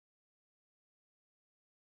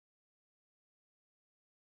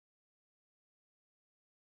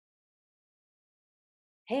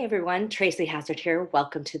Hey everyone, Tracy Hazard here.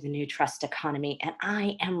 Welcome to the New Trust Economy. And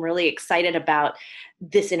I am really excited about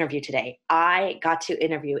this interview today. I got to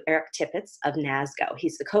interview Eric Tippetts of NASGO.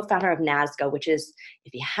 He's the co-founder of NASGO, which is,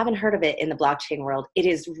 if you haven't heard of it in the blockchain world, it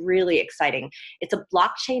is really exciting. It's a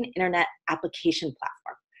blockchain internet application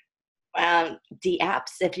platform.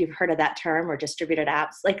 DApps, if you've heard of that term, or distributed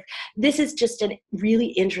apps. Like, this is just a really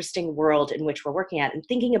interesting world in which we're working at, and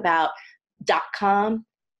thinking about .com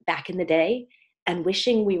back in the day, and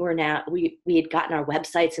wishing we had gotten our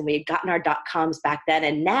websites and we had gotten our .coms back then,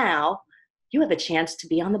 and now you have a chance to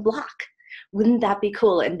be on the block. Wouldn't that be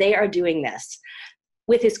cool? And they are doing this.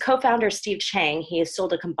 With his co-founder, Steve Chang, he has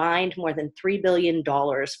sold a combined more than $3 billion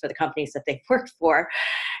for the companies that they've worked for.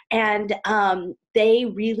 And they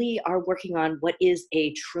really are working on what is a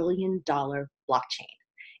 $1 trillion blockchain.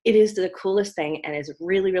 It is the coolest thing and is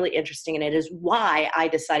really, really interesting. And it is why I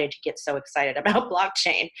decided to get so excited about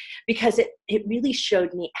blockchain, because it really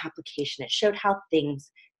showed me application. It showed how things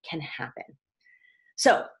can happen.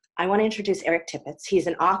 So I want to introduce Eric Tippetts. He's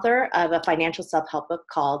an author of a financial self-help book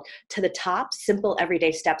called To the Top, Simple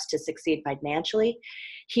Everyday Steps to Succeed Financially.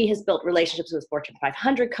 He has built relationships with Fortune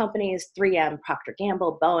 500 companies, 3M, Procter &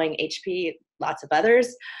 Gamble, Boeing, HP, lots of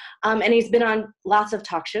others. And he's been on lots of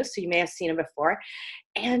talk shows, so you may have seen him before.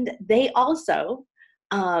 And they also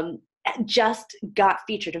just got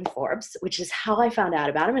featured in Forbes, which is how I found out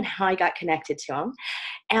about him and how I got connected to him.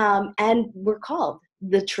 And we're called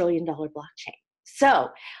the $1 trillion blockchain. So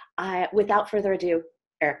without further ado,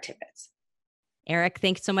 Eric Tippetts. Eric,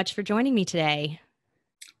 thanks so much for joining me today.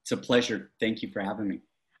 It's a pleasure. Thank you for having me.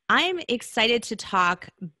 I'm excited to talk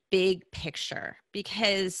big picture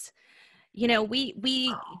because, you know,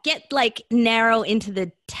 we get like narrow into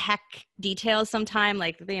the tech details sometime,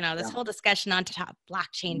 like, you know, this whole discussion on top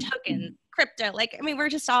blockchain, token, crypto, like, I mean, we're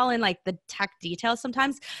just all in like the tech details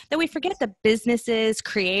sometimes, that we forget the businesses,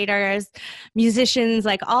 creators, musicians,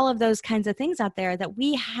 like all of those kinds of things out there that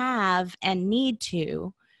we have and need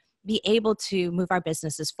to be able to move our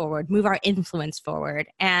businesses forward, move our influence forward.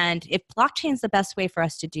 And if blockchain is the best way for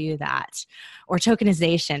us to do that, or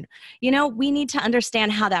tokenization, you know, we need to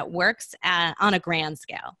understand how that works on a grand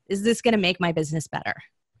scale. Is this going to make my business better?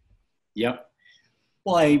 Yep.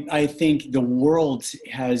 Well, I think the world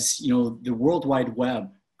has, you know, the World Wide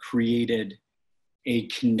Web created a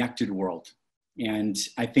connected world. And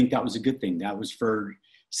I think that was a good thing. That was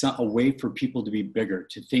a way for people to be bigger,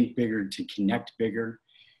 to think bigger, to connect bigger.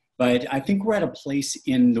 But I think we're at a place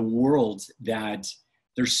in the world that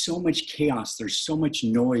there's so much chaos, there's so much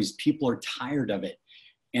noise, people are tired of it.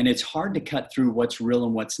 And it's hard to cut through what's real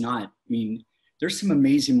and what's not. I mean, there's some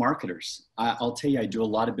amazing marketers. I'll tell you, I do a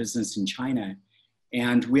lot of business in China.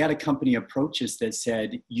 And we had a company approach us that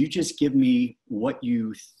said, you just give me what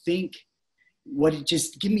you think,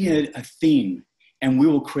 just give me a theme, and we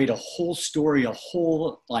will create a whole story, a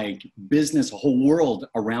whole like business, a whole world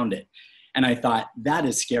around it. And I thought, that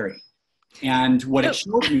is scary. And what it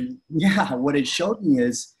showed me,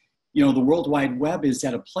 is, you know, the World Wide Web is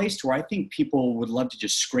at a place where I think people would love to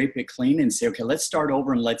just scrape it clean and say, okay, let's start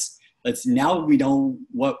over, and let's now we know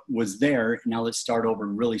what was there. Now let's start over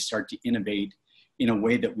and really start to innovate in a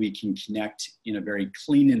way that we can connect in a very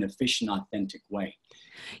clean and efficient, authentic way.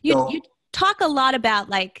 You talk a lot about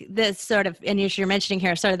like this sort of, and as you're mentioning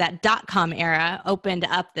here, sort of that .com era opened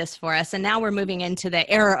up this for us. And now we're moving into the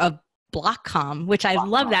era of blockcom, which I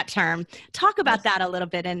love that term. Talk about that a little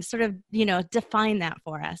bit and sort of, you know, define that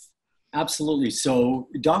for us. Absolutely. So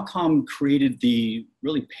 .com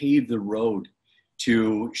really paved the road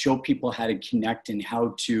to show people how to connect and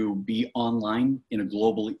how to be online in a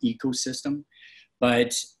global ecosystem.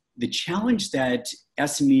 But the challenge that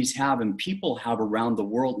SMEs have and people have around the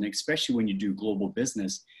world, and especially when you do global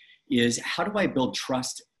business, is how do I build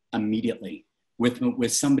trust immediately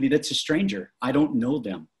with somebody that's a stranger? I don't know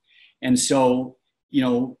them. And so, you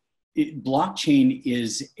know, blockchain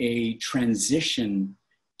is a transition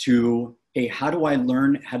to, hey, how do I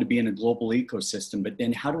learn how to be in a global ecosystem? But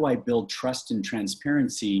then how do I build trust and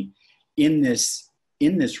transparency in this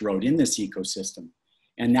road, in this ecosystem?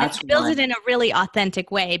 And that's build it in a really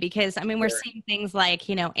authentic way, because I mean, we're seeing things like,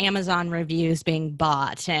 you know, Amazon reviews being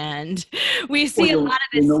bought, and we see a lot of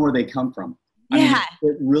this. You know where they come from. Yeah. I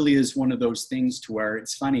mean, it really is one of those things to where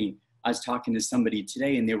it's funny. I was talking to somebody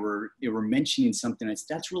today and they were mentioning something. I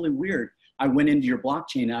said, that's really weird. I went into your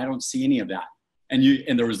blockchain and I don't see any of that. And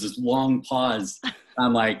there was this long pause.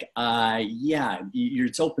 I'm like,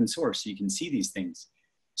 it's open source, so you can see these things.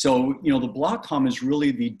 So, you know, the blockcom is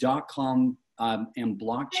really the .com and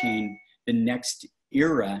blockchain, the next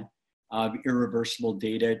era of irreversible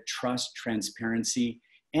data, trust, transparency,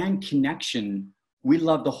 and connection we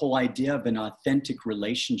love the whole idea of an authentic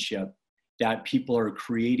relationship that people are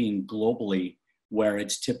creating globally where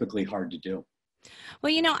it's typically hard to do.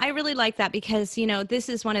 Well, I really like that because, this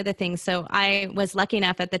is one of the things. So I was lucky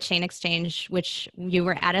enough at the Chain Exchange, which you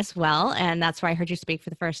were at as well, and that's where I heard you speak for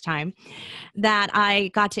the first time, that I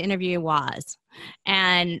got to interview Woz.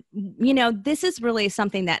 And, this is really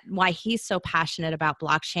something that why he's so passionate about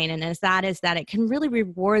blockchain. And is that it can really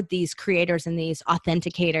reward these creators and these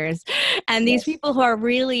authenticators and these people who are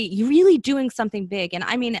really doing something big. And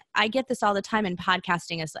I mean, I get this all the time in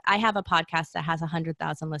podcasting. I have a podcast that has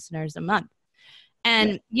 100,000 listeners a month.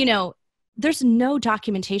 And, there's no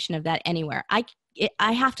documentation of that anywhere.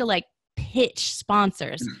 I have to pitch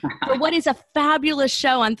sponsors for what is a fabulous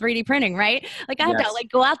show on 3D printing, right? I have to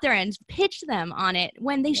go out there and pitch them on it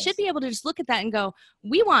when they should be able to just look at that and go,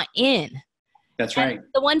 we want in. That's right. And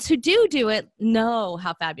the ones who do it know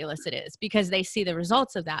how fabulous it is because they see the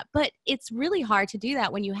results of that. But it's really hard to do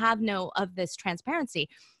that when you have no of this transparency.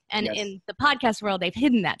 And in the podcast world, they've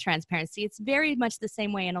hidden that transparency. It's very much the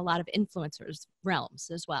same way in a lot of influencers'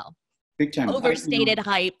 realms as well. Big time. Overstated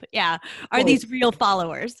hype. Yeah. Are these real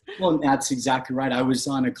followers? Well, that's exactly right. I was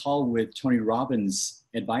on a call with Tony Robbins'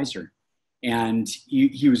 advisor, and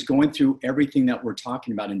he was going through everything that we're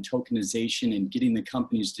talking about in tokenization and getting the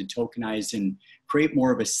companies to tokenize and create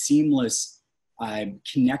more of a seamless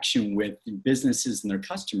connection with businesses and their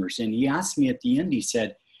customers. And he asked me at the end, he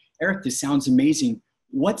said, Eric, this sounds amazing.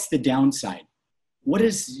 What's the downside? What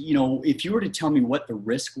is, if you were to tell me what the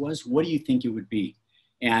risk was, what do you think it would be?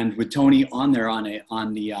 And with Tony on there on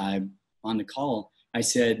the call, I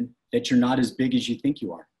said that you're not as big as you think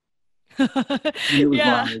you are. And it was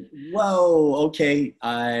like, whoa, okay.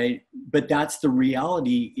 But that's the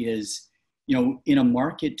reality is, in a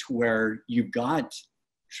market where you've got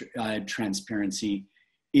transparency,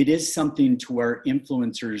 it is something to where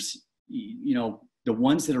influencers, the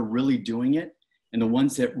ones that are really doing it and the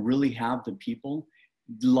ones that really have the people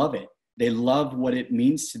love it. They love what it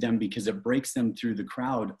means to them because it breaks them through the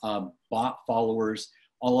crowd of bot followers,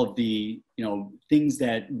 all of the, things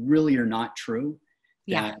that really are not true.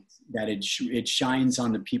 That it shines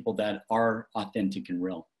on the people that are authentic and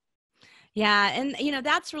real. Yeah. And,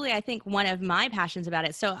 that's really, I think, one of my passions about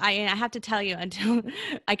it. So I have to tell you, until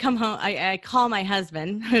I come home, I call my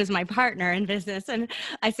husband, who's my partner in business, and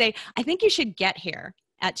I say, I think you should get here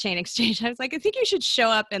at Chain Exchange. I was like, I think you should show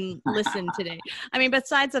up and listen today. I mean,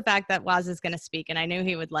 besides the fact that Woz is going to speak, and I knew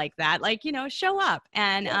he would like that, show up.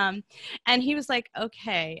 And he was like,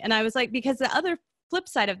 okay. And I was like, because the other flip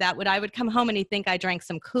side of that I would come home and he'd think I drank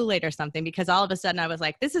some Kool-Aid or something, because all of a sudden I was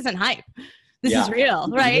like, this isn't hype. This is real,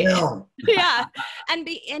 right? Yeah. And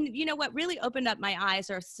what really opened up my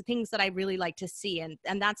eyes are things that I really like to see.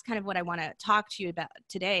 And that's kind of what I want to talk to you about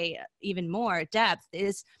today, even more depth,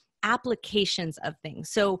 is applications of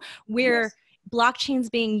things. So where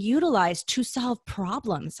blockchain's being utilized to solve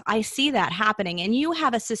problems. I see that happening. And you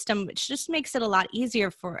have a system which just makes it a lot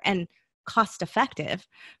easier and cost effective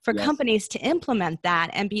for companies to implement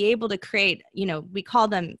that and be able to create, we call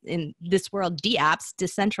them in this world DApps,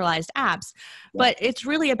 decentralized apps, but it's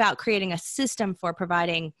really about creating a system for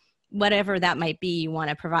providing whatever that might be. You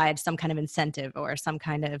want to provide some kind of incentive or some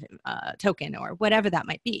kind of token or whatever that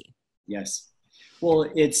might be. Yes. Well,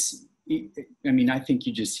 I think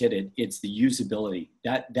you just hit it. It's the usability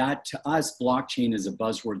that to us, blockchain is a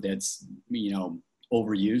buzzword that's,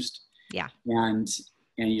 overused. Yeah. And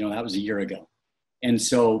that was a year ago. And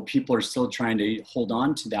so people are still trying to hold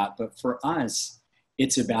on to that. But for us,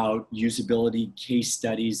 it's about usability, case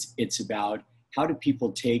studies. It's about how do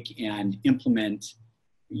people take and implement,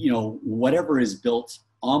 whatever is built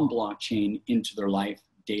on blockchain into their life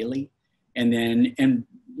daily. And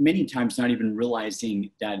many times not even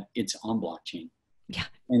realizing that it's on blockchain. Yeah.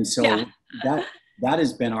 And so that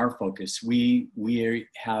has been our focus. We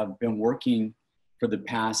have been working for the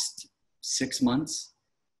past 6 months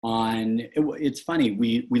on, it's funny,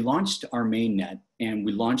 we launched our mainnet and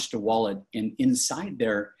we launched a wallet, and inside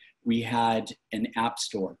there we had an app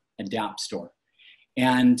store, a dApp store.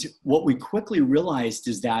 And what we quickly realized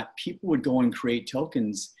is that people would go and create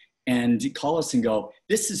tokens and call us and go,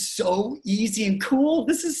 this is so easy and cool.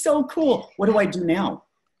 This is so cool. What do I do now?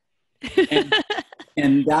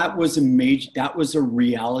 And that was a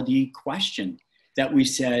reality question that we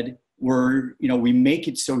said, we make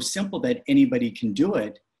it so simple that anybody can do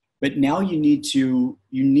it. But now you need to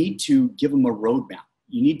give them a roadmap.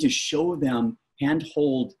 You need to show them,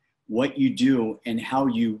 handhold what you do and how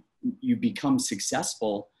you become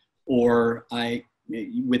successful, or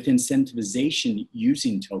with incentivization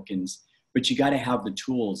using tokens. But you got to have the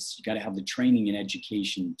tools. You got to have the training and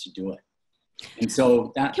education to do it. And so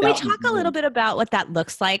Can we talk a little bit about what that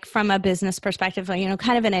looks like from a business perspective,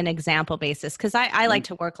 kind of in an example basis? Because I like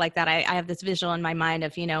to work like that. I have this visual in my mind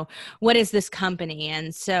of, what is this company?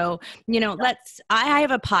 And so, I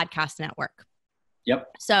have a podcast network.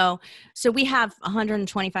 Yep. So we have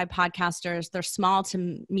 125 podcasters. They're small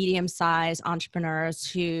to medium sized entrepreneurs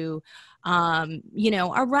who,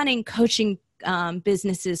 are running coaching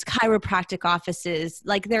businesses, chiropractic offices.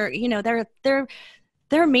 Like they're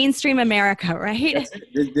mainstream America, right?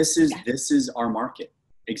 This is our market.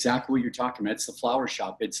 Exactly what you're talking about. It's the flower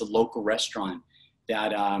shop. It's a local restaurant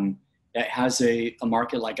that that has a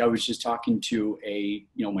market. Like I was just talking to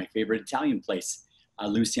my favorite Italian place,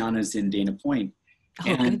 Luciana's in Dana Point.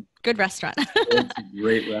 Oh, good restaurant. It's a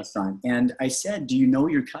great restaurant. And I said, do you know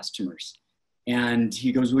your customers? And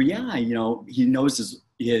he goes, well, yeah, he knows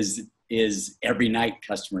his every night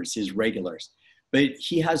customers, his regulars, but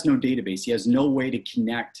he has no database. He has no way to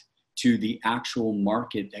connect to the actual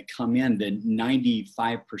market that come in, the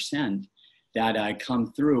 95% that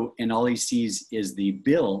come through, and all he sees is the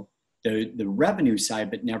bill, the revenue side,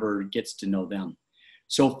 but never gets to know them.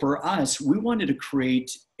 So for us, we wanted to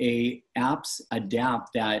create a DApp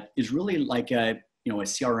that is really like a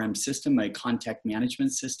CRM system, a contact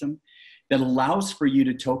management system that allows for you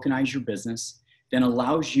to tokenize your business, then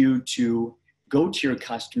allows you to go to your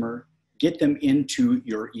customer, get them into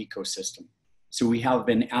your ecosystem. So we have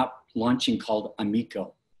an app launching called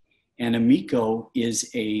Amico. And Amico is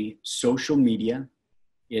a social media,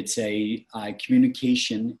 it's a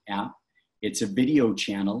communication app, it's a video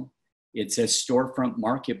channel, it's a storefront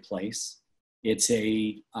marketplace, it's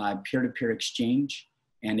a peer-to-peer exchange,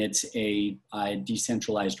 and it's a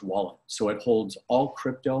decentralized wallet. So it holds all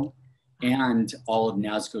crypto and all of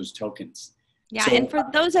NASGO's tokens. Yeah, and for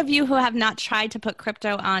those of you who have not tried to put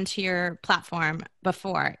crypto onto your platform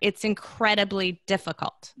before, it's incredibly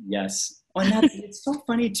difficult. Yes. And it's so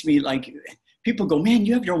funny to me. Like people go, man,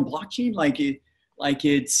 you have your own blockchain? Like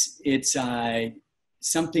it's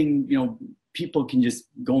something, people can just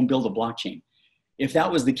go and build a blockchain. If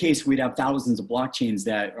that was the case, we'd have thousands of blockchains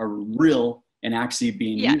that are real and actually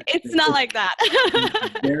being used. It's not like that.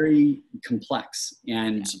 It's very complex,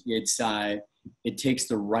 and it takes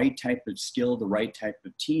the right type of skill, the right type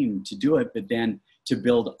of team to do it, but then to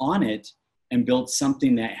build on it and build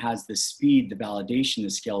something that has the speed, the validation, the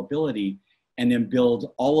scalability, and then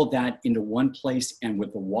build all of that into one place and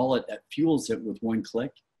with a wallet that fuels it with one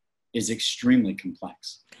click is extremely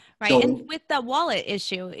complex. Right. So, and with the wallet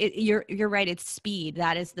issue, you're right. It's speed.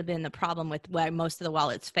 That has been the problem with why most of the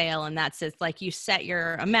wallets fail. And that's it's like you set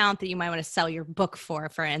your amount that you might want to sell your book for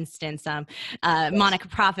instance. Yes. Monica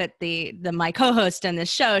Profit, my co-host on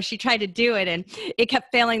this show, she tried to do it and it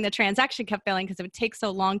kept failing. The transaction kept failing because it would take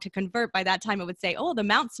so long to convert. By that time, it would say, oh, the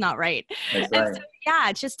amount's not right. That's and right. So,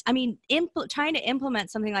 trying to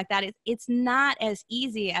implement something like that, it's not as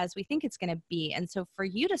easy as we think it's going to be. And so for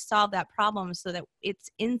you to solve that problem so that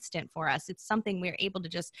it's instant for us, it's something we're able to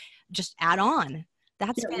just add on.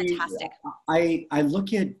 That's fantastic. I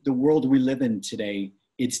look at the world we live in today,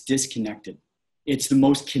 it's disconnected. It's the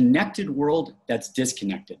most connected world that's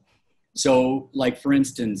disconnected. So like, for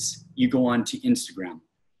instance, you go on to Instagram.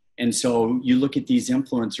 And so you look at these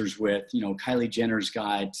influencers with, Kylie Jenner's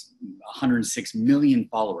got 106 million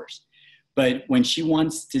followers, but when she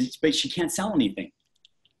can't sell anything.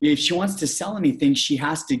 If she wants to sell anything, she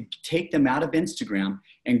has to take them out of Instagram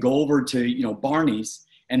and go over to, Barney's,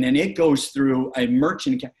 and then it goes through a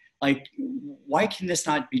merchant. Like, why can this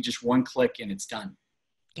not be just one click and it's done?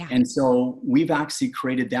 Yeah. And so we've actually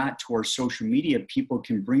created that to our social media. People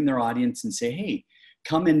can bring their audience and say, hey,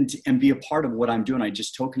 come and be a part of what I'm doing. I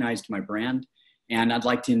just tokenized my brand, and I'd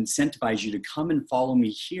like to incentivize you to come and follow me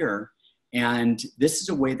here. And this is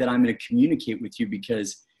a way that I'm going to communicate with you,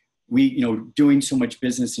 because we, doing so much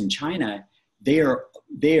business in China, they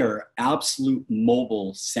are absolute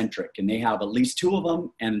mobile centric, and they have at least 2 of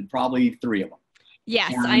them and probably 3 of them.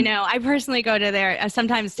 Yes, I know. I personally go to there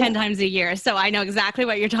sometimes 10 times a year, so I know exactly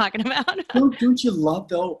what you're talking about. Don't you love,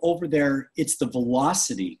 though, over there, it's the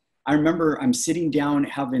velocity. I remember I'm sitting down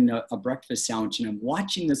having a breakfast sandwich, and I'm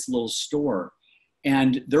watching this little store,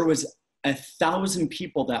 and there was 1,000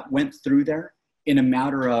 people that went through there in a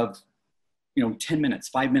matter of 10 minutes,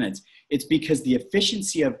 5 minutes. It's because the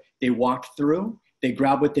efficiency of they walk through, they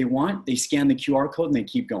grab what they want, they scan the QR code, and they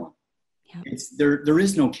keep going. Yeah. There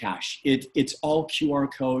is no cash. It's all QR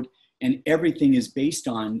code, and everything is based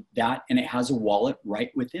on that, and it has a wallet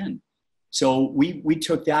right within. So we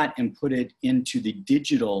took that and put it into the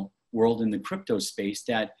digital world in the crypto space,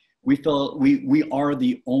 that we feel we are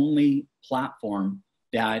the only platform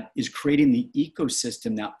that is creating the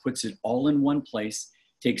ecosystem that puts it all in one place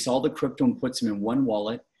takes all the crypto and puts them in one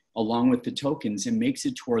wallet along with the tokens and makes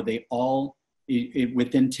it to where they all,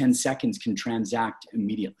 within 10 seconds, can transact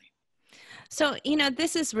immediately. So,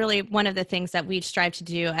 this is really one of the things that we strive to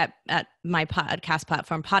do at my podcast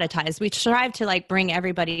platform, Podetize. We strive to bring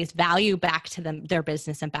everybody's value back to their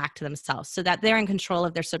business and back to themselves so that they're in control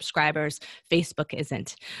of their subscribers. Facebook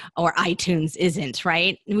isn't, or iTunes isn't,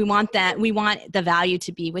 right? We want the value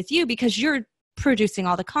to be with you because you're producing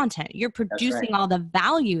all the content. You're producing all the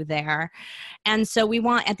value there. And so we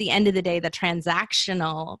want, at the end of the day, the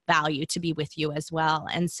transactional value to be with you as well.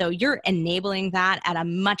 And so you're enabling that at a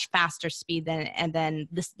much faster speed than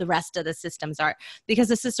the rest of the systems are, because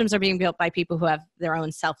the systems are being built by people who have their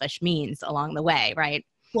own selfish means along the way, right?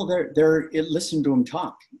 Well, listen to them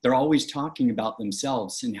talk. They're always talking about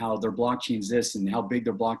themselves and how their blockchain's this and how big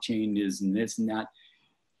their blockchain is and this and that.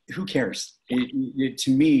 Who cares?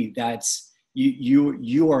 To me, that's,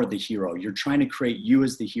 you are the hero. You're trying to create you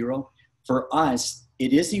as the hero. For us,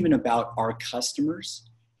 it isn't even about our customers.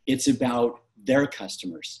 It's about their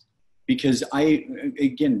customers. Because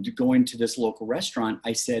again, going to this local restaurant,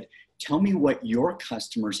 I said, tell me what your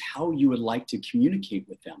customers, how you would like to communicate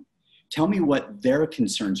with them. Tell me what their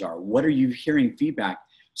concerns are. What are you hearing feedback?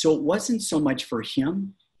 So it wasn't so much for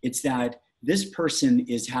him. It's that this person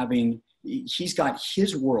he's got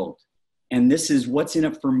his world. And this is what's in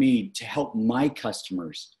it for me to help my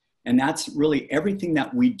customers. And that's really everything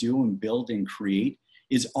that we do and build and create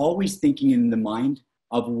is always thinking in the mind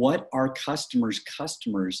of what our customers'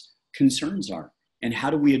 concerns are and how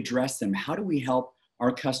do we address them? How do we help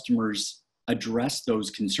our customers address those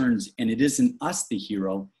concerns? And it isn't us the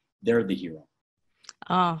hero, they're the hero.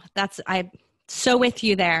 Oh, I'm so with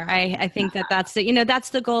you there. I think that's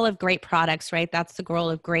the goal of great products, right? That's the goal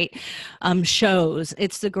of great shows.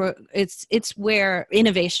 It's where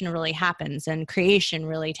innovation really happens and creation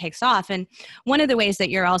really takes off. And one of the ways that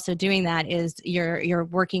you're also doing that is you're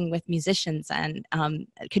working with musicians. And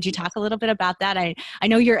could you talk a little bit about that? I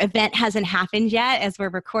know your event hasn't happened yet as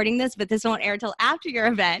we're recording this, but this won't air till after your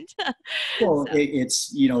event. Well,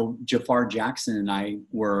 it's, Jafar Jackson and I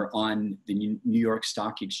were on the New York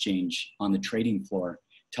Stock Exchange on the trading floor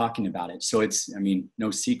talking about it. So it's,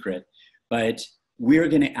 no secret, but we're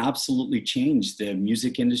going to absolutely change the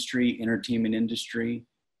music industry, entertainment industry,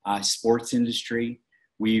 sports industry.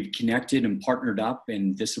 We've connected and partnered up,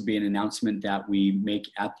 and this will be an announcement that we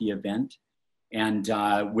make at the event. And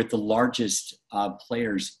with the largest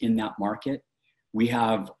players in that market, we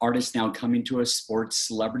have artists now coming to us, sports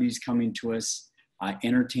celebrities coming to us,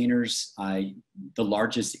 entertainers, the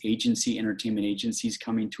largest entertainment agencies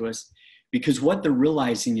coming to us. Because what they're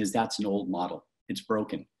realizing is that's an old model. It's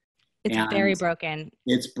broken. It's very broken.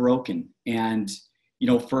 It's broken. And,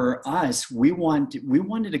 for us, we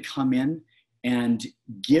wanted to come in and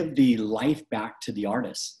give the life back to the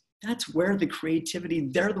artists. That's where the creativity,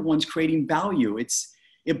 they're the ones creating value.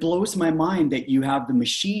 It blows my mind that you have the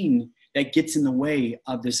machine that gets in the way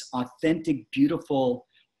of this authentic, beautiful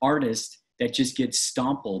artist that just gets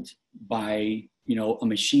stompled by, a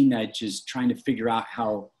machine that just trying to figure out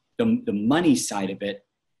how the money side of it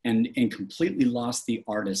and completely lost the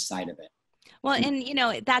artist side of it. Well,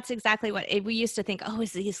 and that's exactly what we used to think,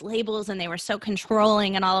 it's these labels and they were so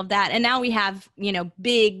controlling and all of that. And now we have,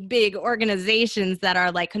 big organizations that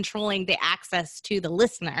are controlling the access to the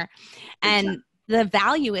listener. And exactly. The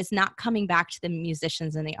value is not coming back to the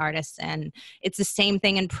musicians and the artists. And it's the same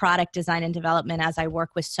thing in product design and development. As I work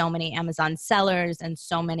with so many Amazon sellers and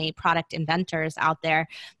so many product inventors out there,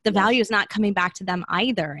 the value is not coming back to them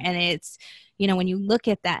either. And it's, when you look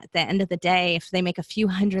at that, at the end of the day, if they make a few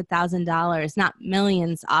 $100,000, not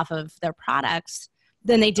millions off of their products,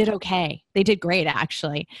 then they did okay. They did great,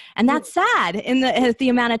 actually. And that's sad in the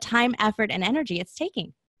amount of time, effort, and energy it's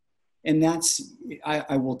taking. And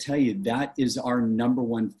I will tell you, that is our number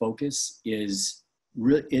one focus is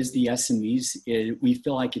the SMEs. We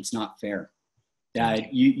feel like it's not fair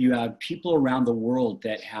that you have people around the world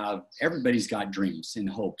that everybody's got dreams and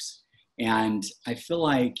hopes. And I feel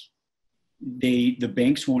like the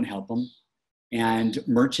banks won't help them. And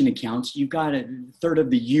merchant accounts, you've got a third of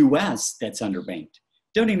the US that's underbanked.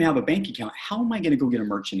 Don't even have a bank account. How am I going to go get a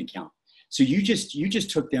merchant account? So you just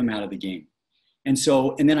took them out of the game. And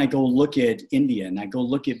then I go look at India and I go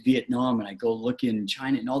look at Vietnam and I go look in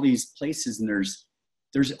China and all these places, and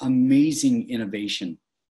there's amazing innovation.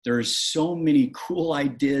 There's so many cool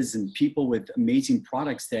ideas and people with amazing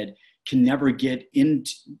products that can never get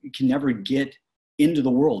into the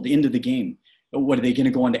world, into the game. What are they going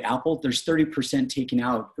to go on to Apple? There's 30% taken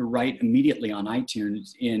out right immediately on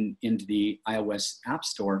iTunes into the iOS App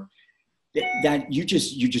Store. That you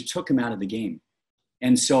just took them out of the game.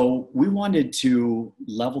 And so we wanted to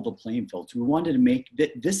level the playing field. We wanted to make,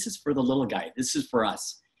 this is for the little guy. This is for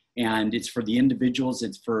us. And it's for the individuals.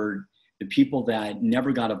 It's for the people that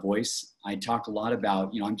never got a voice. I talk a lot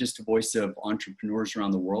about, I'm just a voice of entrepreneurs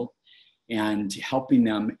around the world and helping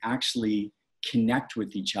them actually connect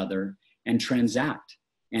with each other and transact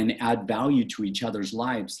and add value to each other's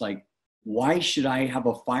lives. Like, why should I have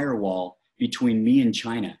a firewall between me and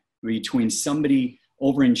China, between somebody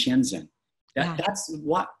over in Shenzhen? That's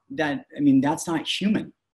not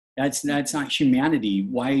human. That's not humanity.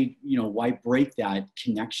 Why break that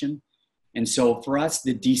connection? And so for us,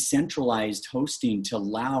 the decentralized hosting to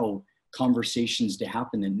allow conversations to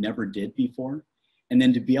happen that never did before, and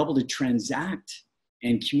then to be able to transact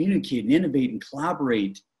and communicate and innovate and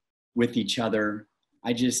collaborate with each other,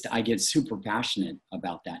 I get super passionate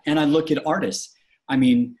about that. And I look at artists. I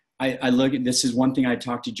look at, this is one thing I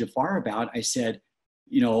talked to Jafar about. I said,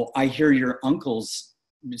 I hear your uncle's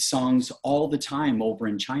songs all the time over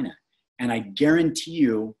in China, and I guarantee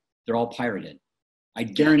you they're all pirated. I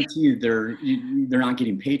guarantee you they're not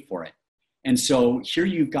getting paid for it. And so here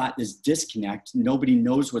you've got this disconnect. Nobody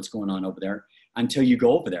knows what's going on over there until you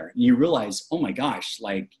go over there and you realize, oh my gosh,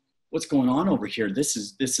 like, what's going on over here? This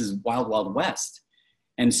is wild, wild west.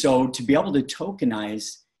 And so to be able to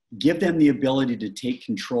tokenize, give them the ability to take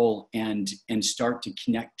control and start to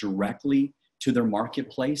connect directly to their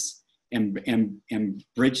marketplace and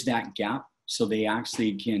bridge that gap, so they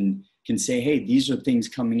actually can say, hey, these are things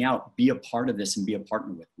coming out, be a part of this and be a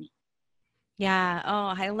partner with me. Yeah.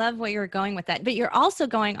 Oh, I love where you're going with that. But you're also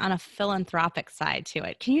going on a philanthropic side to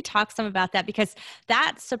it. Can you talk some about that? Because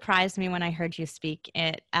that surprised me when I heard you speak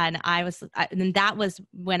it. And that was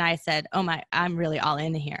when I said, oh my, I'm really all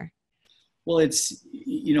in here. Well, it's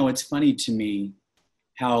funny to me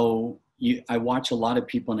how I watch a lot of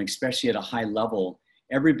people, and especially at a high level,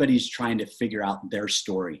 everybody's trying to figure out their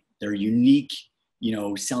story, their unique,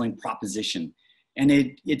 selling proposition. And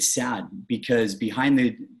it's sad because behind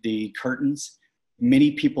the curtains,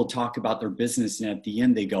 many people talk about their business, and at the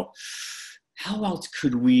end they go, how else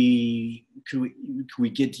could we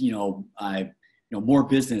get, more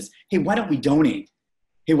business? Hey, why don't we donate?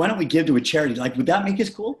 Hey, why don't we give to a charity? Like, would that make us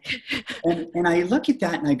cool? And I look at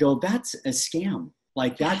that and I go, that's a scam.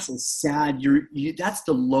 Like, that's a sad, that's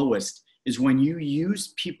the lowest, is when you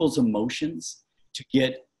use people's emotions to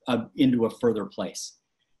get into a further place.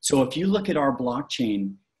 So if you look at our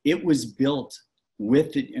blockchain, it was built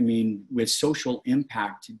with social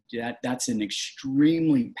impact. That's an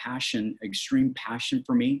extreme passion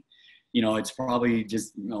for me. It's probably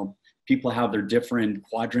just, people have their different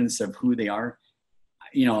quadrants of who they are.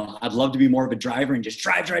 I'd love to be more of a driver and just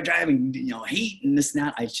drive and, hate and this and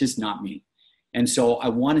that. It's just not me. And so I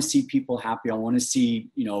want to see people happy. I want to see,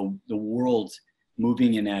 the world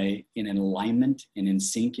moving in an alignment and in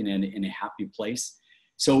sync and in a happy place.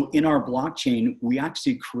 So in our blockchain, we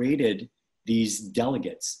actually created these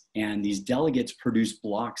delegates, and these delegates produce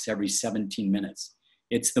blocks every 17 minutes.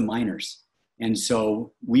 It's the miners. And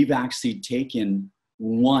so we've actually taken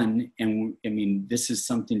one, and this is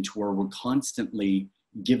something to where we're constantly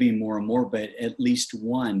giving more and more, but at least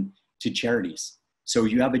one to charities. So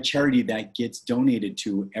you have a charity that gets donated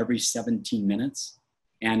to every 17 minutes,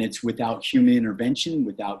 and it's without human intervention,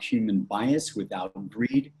 without human bias, without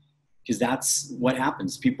greed, because that's what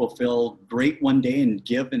happens. People feel great one day and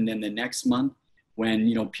give, and then the next month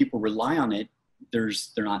when, people rely on it, they're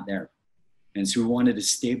not there. And so we wanted to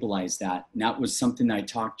stabilize that. And that was something I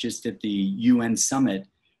talked just at the UN Summit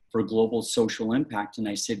for Global Social Impact. And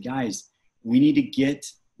I said, guys, we need to get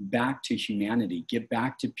back to humanity, get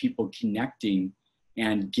back to people connecting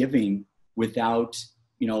and giving without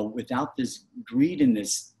this greed and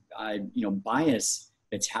this, bias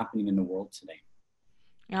that's happening in the world today.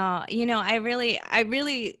 Oh, I really,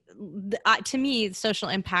 to me, social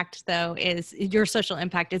impact though your social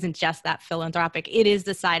impact isn't just that philanthropic. It is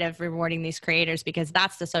the side of rewarding these creators, because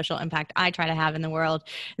that's the social impact I try to have in the world,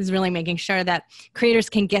 is really making sure that creators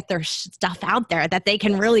can get their stuff out there, that they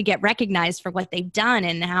can really get recognized for what they've done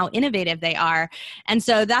and how innovative they are. And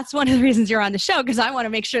so that's one of the reasons you're on the show, because I want to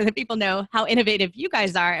make sure that people know how innovative you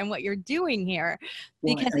guys are and what you're doing here,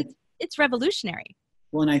 because it's revolutionary.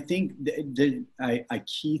 Well, and I think a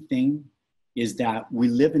key thing is that we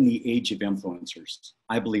live in the age of influencers.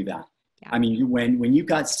 I believe that. Yeah. When you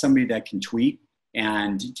got somebody that can tweet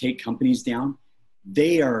and take companies down,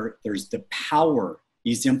 there's the power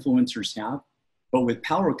these influencers have, but with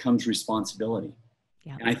power comes responsibility.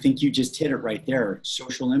 Yeah. And I think you just hit it right there.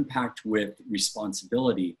 Social impact with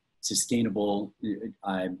responsibility, sustainable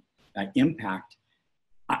impact.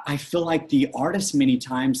 I feel like the artists many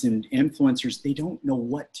times and influencers, they don't know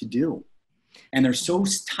what to do. And they're so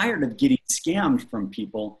tired of getting scammed from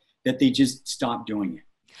people that they just stop doing it.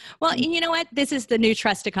 Well, and you know what? This is the new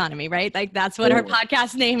trust economy, right? Like that's what our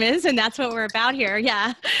podcast name is, and that's what we're about here.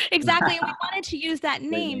 Yeah, exactly. And we wanted to use that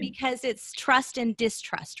name because it's trust and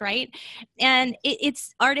distrust, right? And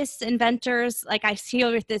it's artists, inventors, like I see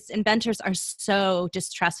with this, inventors are so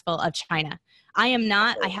distrustful of China. I am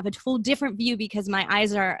not. I have a full different view because my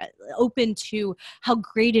eyes are open to how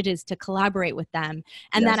great it is to collaborate with them.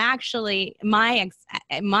 And that actually my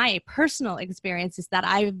personal experience is that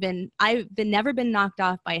I've never been knocked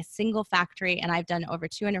off by a single factory, and I've done over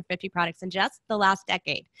 250 products in just the last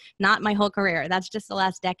decade, not my whole career. That's just the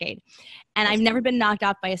last decade. And I've never been knocked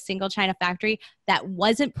off by a single China factory that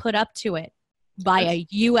wasn't put up to it by a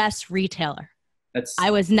US retailer.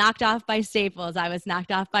 I was knocked off by Staples. I was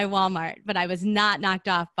knocked off by Walmart, but I was not knocked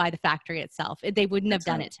off by the factory itself. They wouldn't have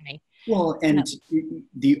done it to me. Well, and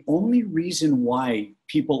the only reason why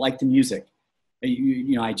people like the music,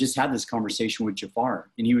 you know, I just had this conversation with Jafar,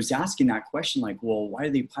 and he was asking that question, like, well, why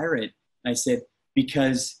do they pirate? And I said,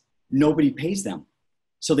 because nobody pays them.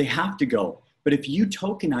 So they have to go. But if you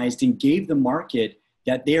tokenized and gave the market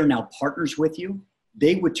that they are now partners with you,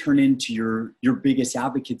 they would turn into your biggest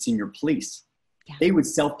advocates in your police. Yeah. They would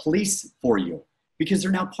self-police for you because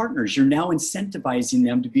they're now partners. You're now incentivizing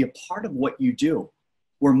them to be a part of what you do,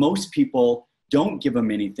 where most people don't give them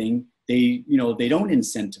anything. They don't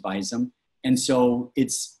incentivize them. And so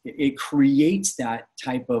it creates that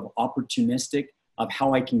type of opportunistic of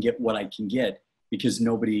how I can get what I can get because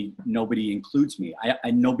nobody includes me.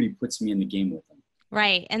 Nobody puts me in the game with them.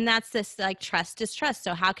 Right. And that's this like trust distrust.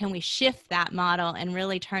 So how can we shift that model and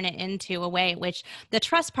really turn it into a way which the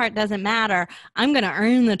trust part doesn't matter. I'm going to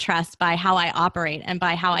earn the trust by how I operate and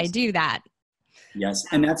by how I do that. Yes.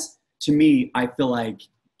 And that's, to me, I feel like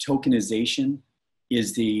tokenization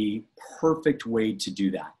is the perfect way to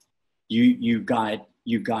do that. You've got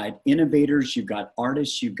innovators, you've got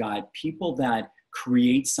artists, you've got people that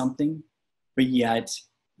create something, but yet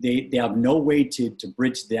they have no way to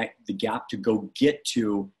bridge the gap to go get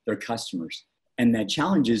to their customers. And the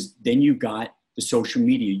challenge is then you've got the social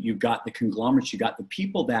media, you've got the conglomerates, you got the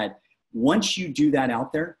people that once you do that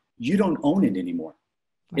out there, you don't own it anymore.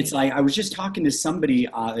 Right. It's like, I was just talking to somebody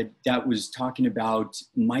that was talking about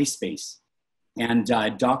MySpace, and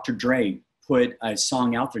Dr. Dre put a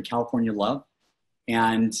song out there, California Love.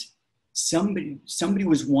 And somebody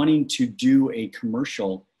was wanting to do a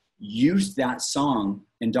commercial, used that song,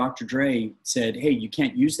 and Dr. Dre said, hey, you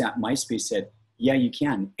can't use that. MySpace said, yeah, you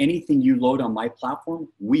can. Anything you load on my platform,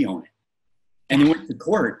 we own it. And they went to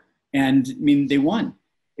court, and I mean, they won.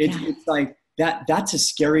 It's like that's a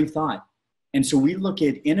scary thought. And so we look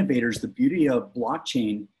at innovators, the beauty of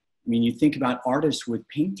blockchain. I mean, you think about artists with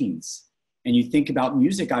paintings, and you think about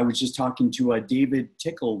music. I was just talking to David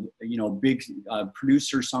Tickle, big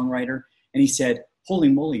producer, songwriter, and he said, holy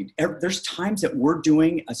moly, there's times that we're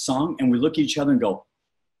doing a song and we look at each other and go,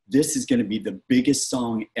 this is going to be the biggest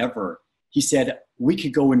song ever. He said, we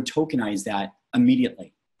could go and tokenize that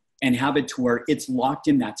immediately and have it to where it's locked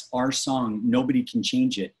in. That's our song. Nobody can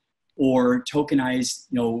change it. Or tokenize,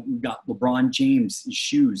 we've got LeBron James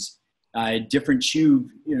shoes, different shoe,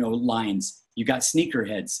 lines. You got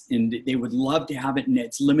sneakerheads, and they would love to have it, and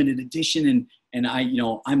it's limited edition. And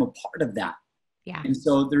I'm a part of that. Yeah. And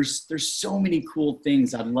so there's so many cool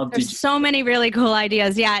things I'd love to do. So many really cool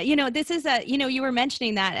ideas. Yeah. This is you were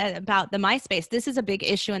mentioning that about the MySpace. This is a big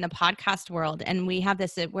issue in the podcast world. And we have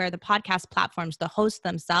this where the podcast platforms, the hosts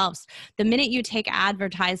themselves, the minute you take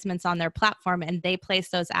advertisements on their platform and they place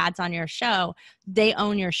those ads on your show, they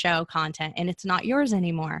own your show content and it's not yours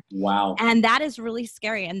anymore. Wow. And that is really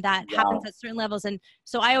scary. And that happens at certain levels. And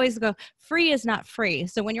so I always go, free is not free.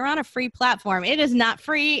 So when you're on a free platform, it is not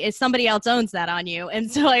free if somebody else owns that on you. And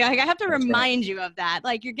so I have to remind you of that.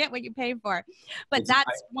 Like, you get what you pay for. But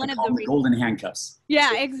that's one of the golden handcuffs.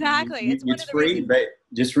 Yeah, exactly. It's free, but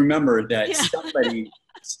just remember that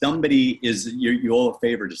somebody is, you owe a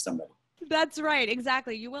favor to somebody. That's right.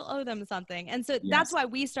 Exactly. You will owe them something. And so that's why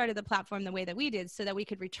we started the platform the way that we did, so that we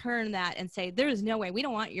could return that and say, there's no way, we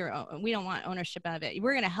don't want ownership of it.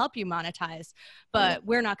 We're going to help you monetize, but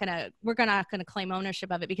we're not going to claim ownership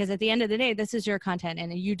of it, because at the end of the day, this is your content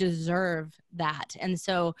and you deserve that. And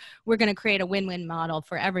so we're going to create a win-win model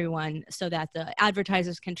for everyone so that the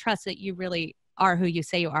advertisers can trust that you really are who you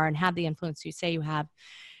say you are and have the influence you say you have.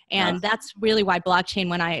 And that's really why blockchain,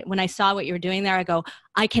 when I saw what you were doing there, I go,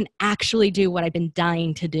 I can actually do what I've been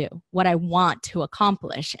dying to do, what I want to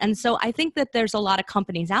accomplish. And so I think that there's a lot of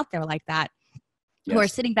companies out there like that. who are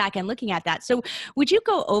sitting back and looking at that. So would you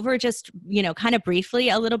go over just, kind of briefly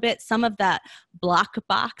a little bit, some of that block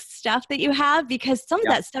box stuff that you have? Because some of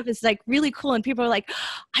that stuff is like really cool. And people are like,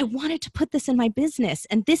 I wanted to put this in my business.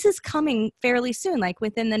 And this is coming fairly soon, like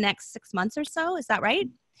within the next 6 months or so. Is that right?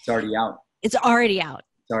 It's already out. It's already out.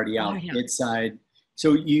 It's already out. It's,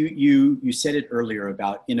 so you said it earlier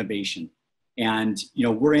about innovation, and,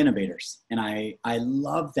 we're innovators, and I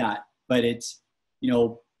love that, but it's,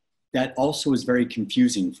 that also is very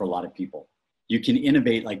confusing for a lot of people. You can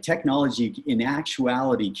innovate, like technology in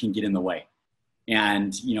actuality can get in the way.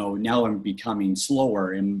 And, now I'm becoming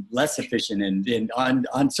slower and less efficient and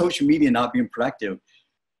on social media, not being productive.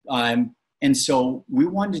 And so we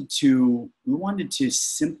wanted to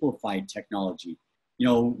simplify technology.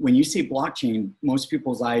 When you say blockchain, most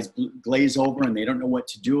people's eyes glaze over and they don't know what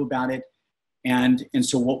to do about it. And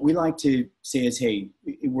so what we like to say is, hey,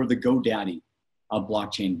 we're the GoDaddy of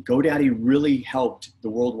blockchain. GoDaddy really helped the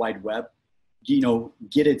World Wide Web,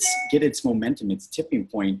 get its momentum, its tipping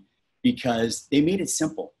point, because they made it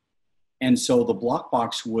simple. And so the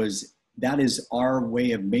Blockbox that is our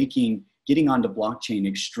way of getting onto blockchain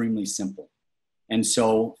extremely simple. And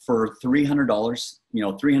so for $300,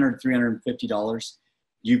 $350,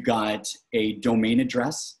 you've got a domain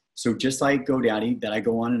address. So just like GoDaddy, that I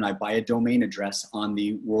go on and I buy a domain address on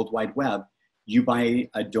the World Wide Web, you buy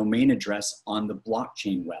a domain address on the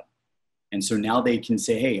blockchain web. And so now they can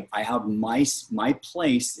say, hey, I have my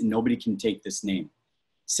place and nobody can take this name.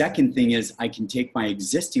 Second thing is I can take my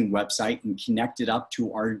existing website and connect it up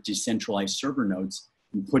to our decentralized server nodes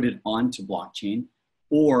and put it onto blockchain,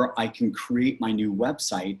 or I can create my new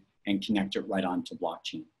website and connect it right onto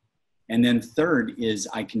blockchain. And then third is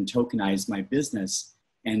I can tokenize my business,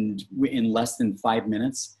 and in less than 5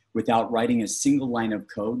 minutes without writing a single line of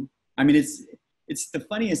code. I mean, it's the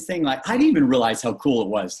funniest thing. Like, I didn't even realize how cool it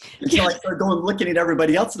was until I started going looking at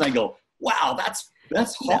everybody else, and I go, wow, that's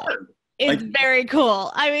hard. It's very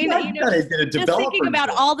cool. I mean, just thinking about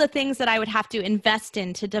all the things that I would have to invest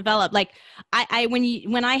in to develop. Like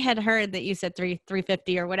when I had heard that you said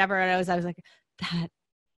 350 or whatever it was, I was like, that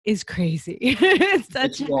is crazy. It's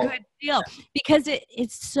such a good deal because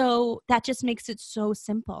that just makes it so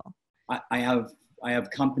simple. I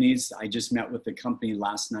have companies. I just met with a company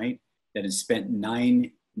last night that has spent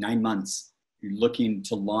nine months looking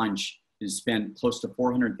to launch, has spent close to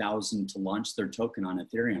 $400,000 to launch their token on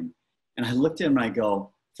Ethereum. And I looked at him and I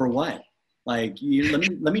go, for what? Like,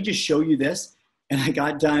 let me just show you this. And I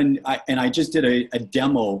got done, and I just did a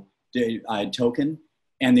demo token,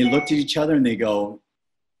 and they looked at each other and they go,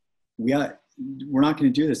 we're not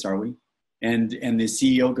going to do this, are we? And the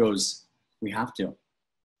CEO goes, we have to.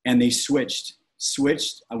 And they switched.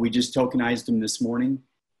 We just tokenized them this morning.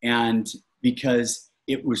 And because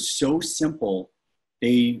it was so simple,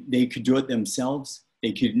 they could do it themselves.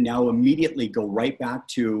 They could now immediately go right back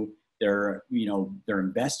to their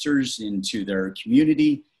investors, into their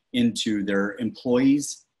community, into their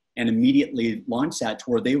employees, and immediately launch that to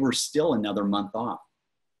where they were still another month off.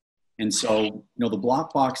 And so, the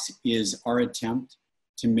Blockbox is our attempt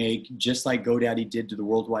to make, just like GoDaddy did to the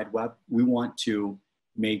World Wide Web, we want to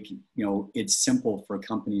make, it simple for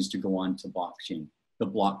companies to go on to blockchain, the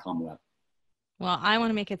Blockcom web. Well, I want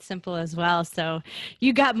to make it simple as well. So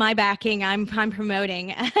you got my backing. I'm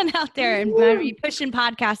promoting and out there and pushing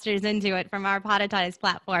podcasters into it from our Podetize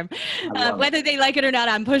platform. Whether they like it or not,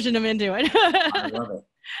 I'm pushing them into it. I love it.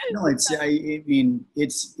 No,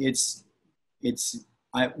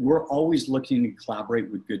 we're always looking to collaborate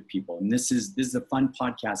with good people. And this is a fun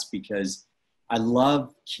podcast because I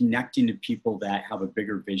love connecting to people that have a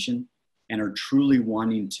bigger vision and are truly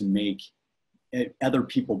wanting to make other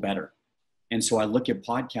people better. And so I look at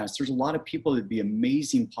podcasts. There's a lot of people that'd be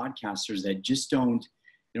amazing podcasters that just don't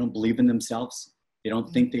believe in themselves. They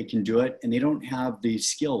don't think they can do it, and they don't have the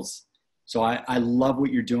skills. So I love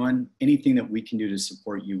what you're doing. Anything that we can do to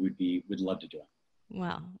support you would love to do it.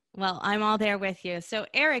 Well, I'm all there with you. So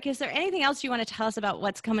Eric, is there anything else you want to tell us about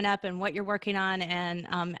what's coming up and what you're working on,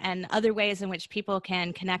 and other ways in which people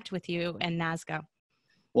can connect with you and NASGO?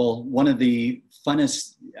 Well, one of the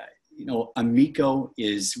funnest, Amico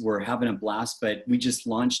we're having a blast, but we just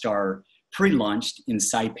pre-launched in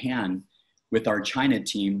Saipan with our China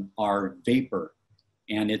team, our Vapor,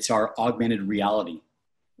 and it's our augmented reality.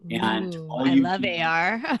 And I love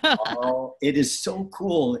AR. It is so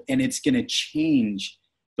cool, and it's going to change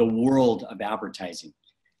the world of advertising.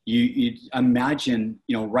 You imagine,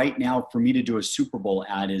 right now for me to do a Super Bowl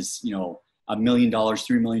ad is, $1 million,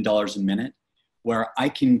 $3 million a minute, where I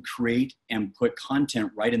can create and put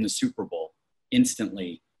content right in the Super Bowl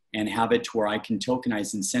instantly and have it to where I can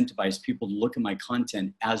tokenize, incentivize people to look at my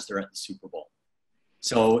content as they're at the Super Bowl.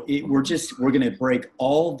 So we're going to break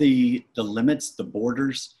all the limits, the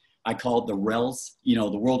borders. I call it the rails. You know,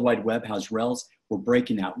 the World Wide Web has rails. We're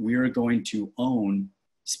breaking that. We are going to own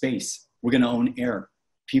space. We're going to own air.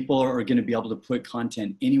 People are going to be able to put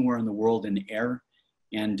content anywhere in the world in air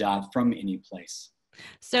and from any place.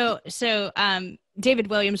 So David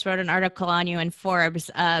Williams wrote an article on you in Forbes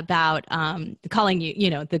about calling you,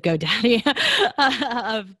 the GoDaddy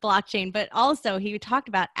of blockchain, but also he talked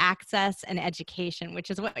about access and education, which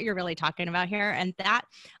is what you're really talking about here. And that,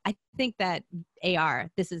 I think that AR,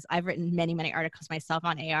 I've written many, many articles myself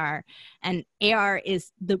on AR, and AR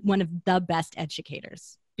is one of the best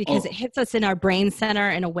educators because it hits us in our brain center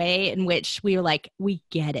in a way in which we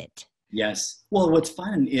get it. Yes. Well, what's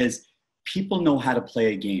fun is people know how to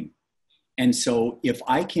play a game. And so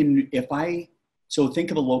so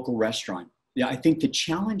think of a local restaurant. Yeah, I think the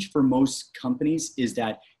challenge for most companies is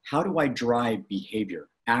that how do I drive behavior,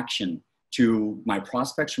 action to my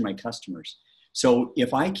prospects or my customers? So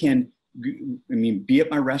if I can, be at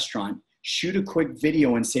my restaurant, shoot a quick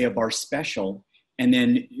video and say a bar special, and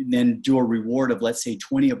then do a reward of, let's say,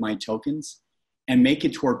 20 of my tokens, and make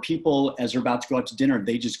it to where people, as they're about to go out to dinner,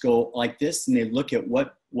 they just go like this and they look at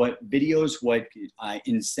what videos, what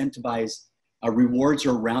incentivize rewards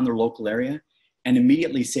are around their local area, and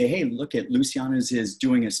immediately say, hey, look at Luciana's is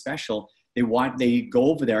doing a special. They go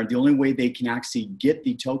over there. The only way they can actually get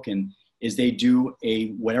the token is they do a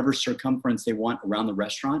whatever circumference they want around the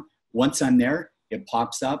restaurant. Once I'm there, it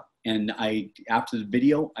pops up, and after the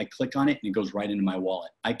video, I click on it and it goes right into my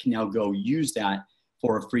wallet. I can now go use that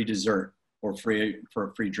for a free dessert or for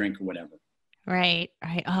a free drink or whatever. Right.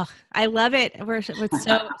 Oh, I love it. It's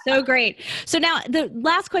so great. So now the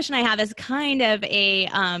last question I have is kind of a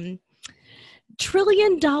 $1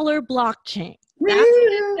 trillion blockchain. That's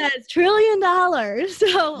what it says, $1 trillion.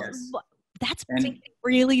 So yes. That's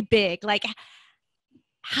really big. Like,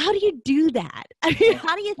 how do you do that? I mean,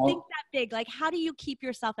 how do you think that big? Like, how do you keep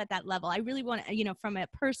yourself at that level? I really want to, from a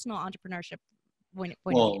personal entrepreneurship point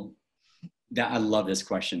of view. I love this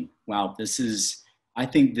question. Wow. I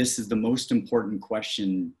think this is the most important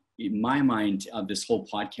question in my mind of this whole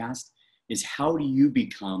podcast is how do you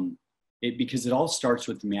become it? Because it all starts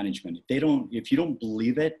with the management. If you don't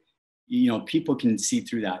believe it, people can see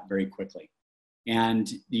through that very quickly. And,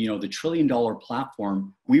 the $1 trillion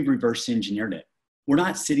platform, we've reverse engineered it. We're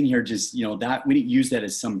not sitting here just, that we didn't use that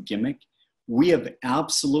as some gimmick. We have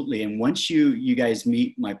absolutely, and once you guys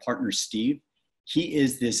meet my partner, Steve, he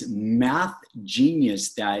is this math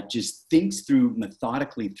genius that just thinks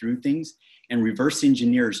methodically through things and reverse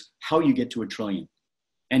engineers how you get to $1 trillion.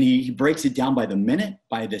 And he breaks it down by the minute,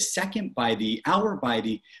 by the second, by the hour,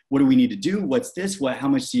 what do we need to do? What's this? How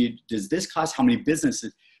much does this cost? How many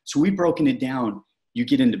businesses? So we've broken it down. You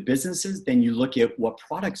get into businesses, then you look at what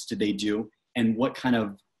products do they do and what kind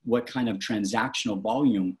of transactional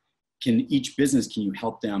volume can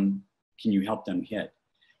you help them hit?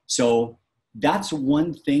 So that's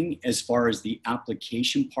one thing as far as the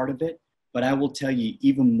application part of it. But I will tell you,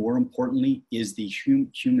 even more importantly, is the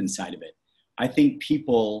human side of it. I think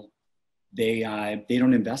people, they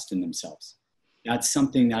don't invest in themselves. That's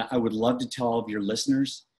something that I would love to tell all of your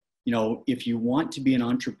listeners. If you want to be an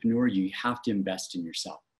entrepreneur, you have to invest in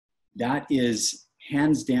yourself. That is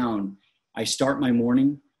hands down. I start my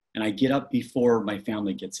morning and I get up before my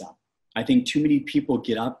family gets up. I think too many people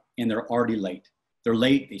get up and they're already late. They're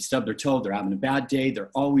late, they stub their toe, they're having a bad day,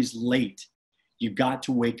 they're always late. You've got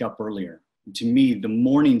to wake up earlier. And to me, the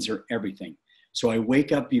mornings are everything. So I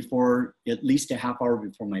wake up before, at least a half hour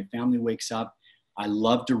before my family wakes up. I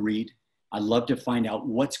love to read. I love to find out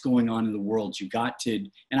what's going on in the world.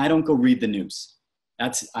 And I don't go read the news.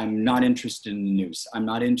 I'm not interested in the news. I'm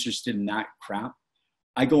not interested in that crap.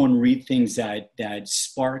 I go and read things that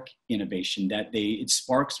spark innovation, it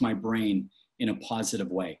sparks my brain in a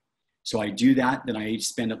positive way. So I do that, then I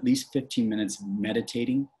spend at least 15 minutes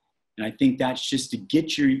meditating. And I think that's just to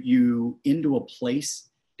get you into a place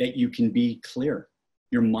that you can be clear.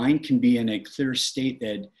 Your mind can be in a clear state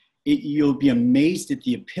that you'll be amazed at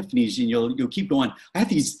the epiphanies, and you'll keep going, I have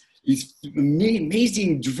these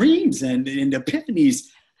amazing dreams and epiphanies.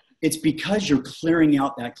 It's because you're clearing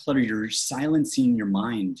out that clutter. You're silencing your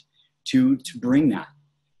mind to bring that.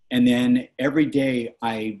 And then every day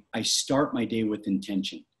I start my day with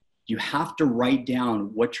intention. You have to write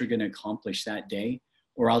down what you're going to accomplish that day,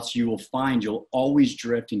 or else you will find you'll always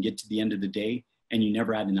drift and get to the end of the day and you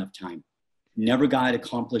never had enough time. Never got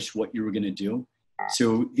accomplished what you were going to do.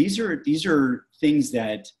 So these are things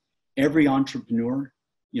that every entrepreneur,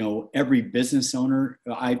 every business owner,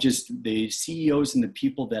 the CEOs and the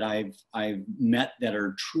people that I've met that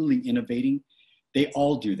are truly innovating, they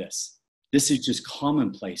all do this. This is just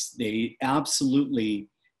commonplace. They absolutely,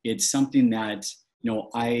 it's something that,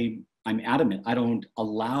 I'm adamant. I don't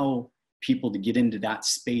allow people to get into that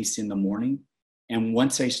space in the morning. And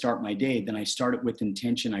once I start my day, then I start it with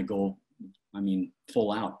intention. I go,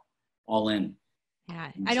 full out, all in.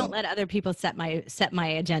 Yeah, I don't let other people set my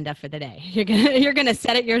agenda for the day. You're gonna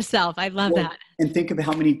set it yourself. I love that. And think of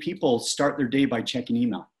how many people start their day by checking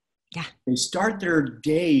email. Yeah, they start their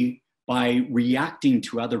day by reacting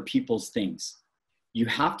to other people's things. You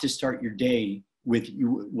have to start your day with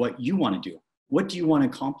what you want to do. What do you want to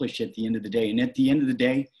accomplish at the end of the day? And at the end of the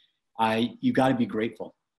day, you got to be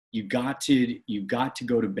grateful. You got to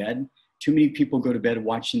go to bed. Too many people go to bed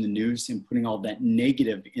watching the news and putting all that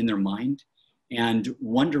negative in their mind and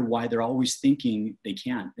wonder why they're always thinking they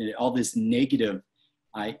can't. All this negative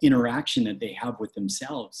interaction that they have with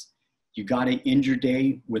themselves. You got to end your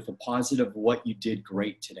day with a positive of what you did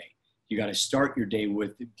great today. You got to start your day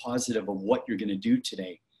with the positive of what you're going to do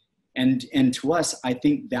today. And to us, I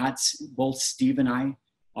think that's both Steve and I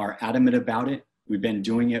are adamant about it. We've been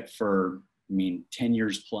doing it for, 10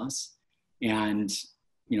 years plus. And,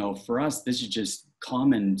 for us, this is just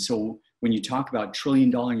common. So when you talk about $1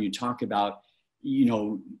 trillion and you talk about,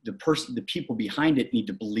 the people behind it need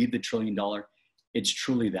to believe the $1 trillion. It's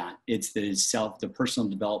truly that. It's the personal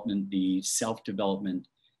development, the self-development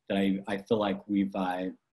that I feel like we've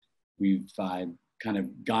kind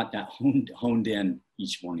of got that honed in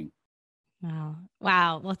each morning.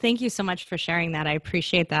 Wow. Well, thank you so much for sharing that. I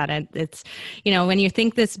appreciate that. And it's, when you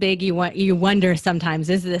think this big, you wonder sometimes,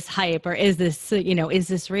 is this hype or is this, is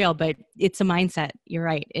this real? But it's a mindset. You're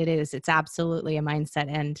right. It is. It's absolutely a mindset.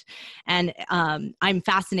 And I'm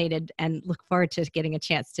fascinated and look forward to getting a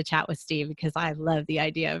chance to chat with Steve because I love the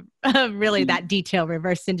idea of really that detail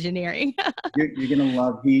reverse engineering. You're going to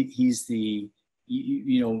love, he's the,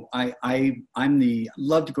 I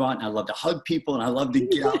love to go out and I love to hug people and I love to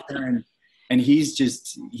get out there and he's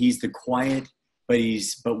the quiet,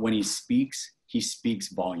 but when he speaks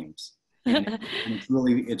volumes. And it's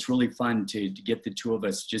really fun to get the two of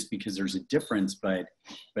us just because there's a difference, but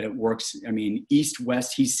it works. East,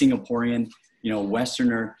 West, he's Singaporean,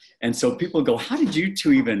 Westerner. And so people go, how did you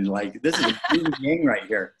two even this is a good gang right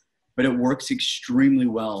here, but it works extremely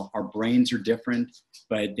well. Our brains are different,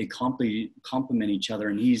 but they complement each other.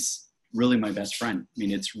 And he's really my best friend.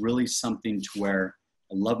 It's really something to where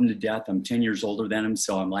I love him to death. I'm 10 years older than him.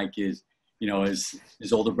 So I'm like his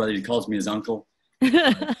older brother. He calls me his uncle.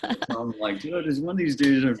 I'm like, dude, there's one of these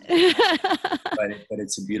dudes. But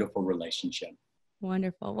it's a beautiful relationship.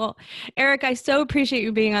 Wonderful. Well, Eric, I so appreciate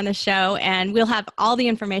you being on the show, and we'll have all the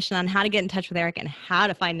information on how to get in touch with Eric and how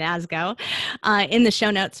to find NASGO in the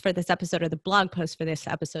show notes for this episode or the blog post for this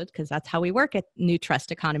episode, because that's how we work at New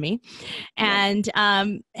Trust Economy. And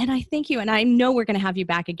I thank you, and I know we're going to have you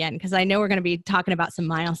back again because I know we're going to be talking about some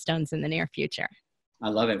milestones in the near future. I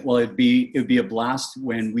love it. Well, it'd be a blast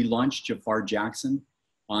when we launch Jafar Jackson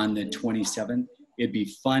on the 27th. It'd be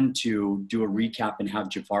fun to do a recap and have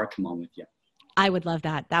Jafar come on with you. I would love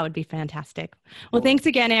that. That would be fantastic. Well, thanks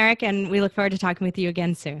again, Eric, and we look forward to talking with you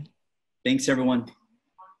again soon. Thanks, everyone.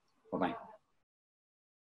 Bye-bye.